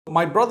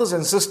my brothers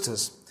and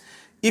sisters,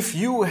 if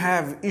you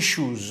have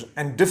issues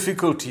and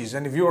difficulties,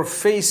 and if you are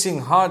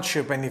facing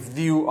hardship, and if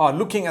you are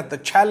looking at the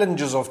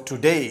challenges of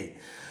today,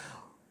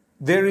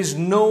 there is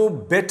no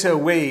better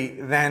way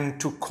than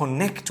to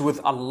connect with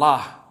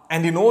Allah.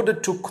 And in order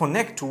to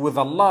connect with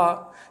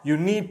Allah, you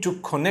need to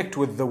connect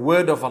with the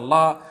word of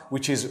Allah,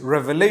 which is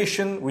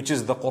revelation, which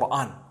is the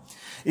Quran.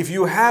 If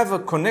you have a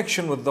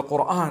connection with the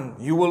Quran,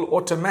 you will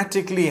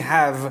automatically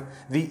have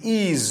the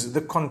ease, the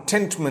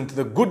contentment,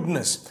 the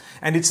goodness.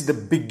 And it's the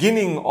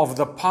beginning of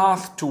the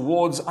path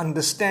towards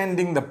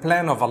understanding the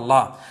plan of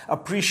Allah,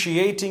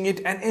 appreciating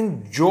it and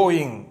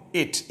enjoying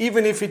it,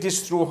 even if it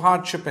is through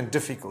hardship and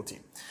difficulty.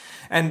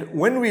 And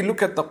when we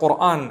look at the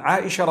Quran,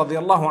 Aisha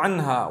radiallahu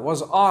anha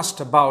was asked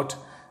about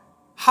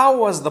how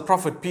was the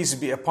Prophet, peace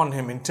be upon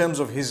him, in terms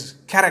of his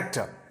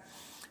character.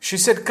 She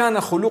said, كَانَ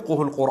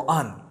خُلُقُهُ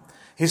الْقُرْآنِ.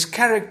 His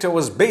character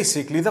was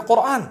basically the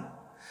Quran.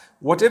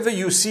 Whatever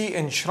you see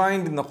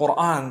enshrined in the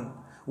Quran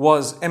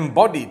was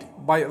embodied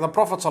by the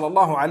Prophet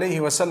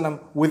ﷺ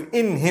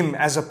within him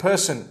as a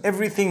person.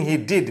 Everything he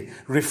did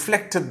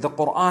reflected the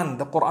Quran,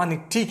 the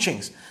Quranic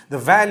teachings, the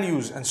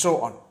values and so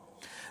on.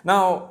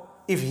 Now,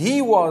 if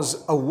he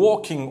was a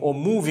walking or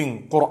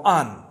moving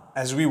Quran,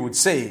 as we would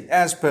say,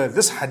 as per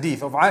this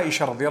hadith of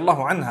Aisha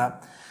radiallahu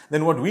anha,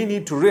 then what we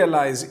need to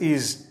realize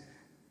is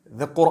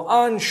the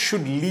Quran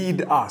should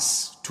lead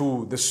us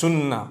to the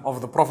Sunnah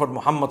of the Prophet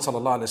Muhammad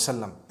sallallahu alaihi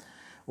wasallam,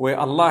 where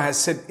Allah has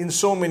said in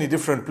so many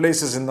different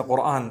places in the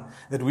Quran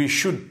that we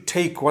should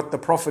take what the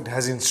Prophet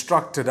has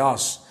instructed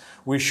us.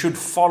 We should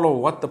follow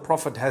what the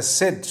Prophet has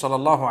said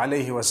sallallahu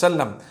alaihi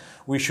wasallam.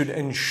 We should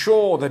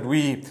ensure that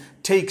we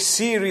take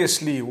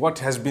seriously what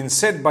has been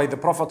said by the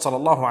Prophet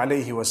sallallahu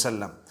alaihi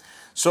wasallam.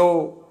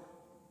 So,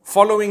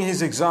 following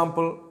his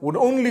example would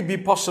only be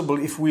possible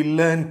if we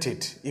learnt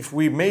it, if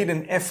we made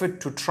an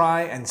effort to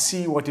try and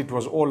see what it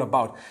was all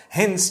about.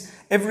 Hence,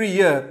 every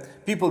year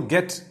people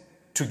get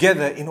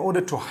together in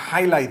order to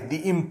highlight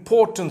the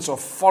importance of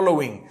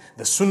following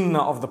the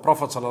Sunnah of the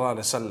Prophet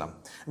ﷺ.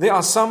 There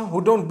are some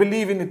who don't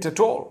believe in it at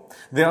all.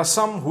 There are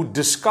some who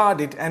discard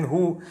it and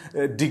who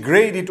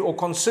degrade it or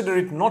consider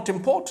it not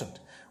important.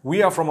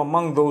 We are from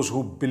among those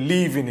who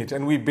believe in it,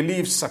 and we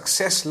believe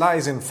success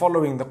lies in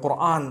following the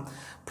Quran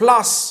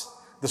plus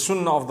the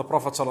Sunnah of the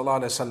Prophet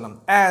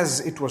ﷺ,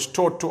 as it was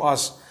taught to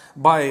us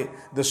by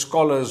the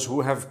scholars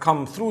who have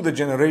come through the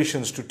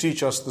generations to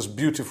teach us this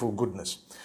beautiful goodness.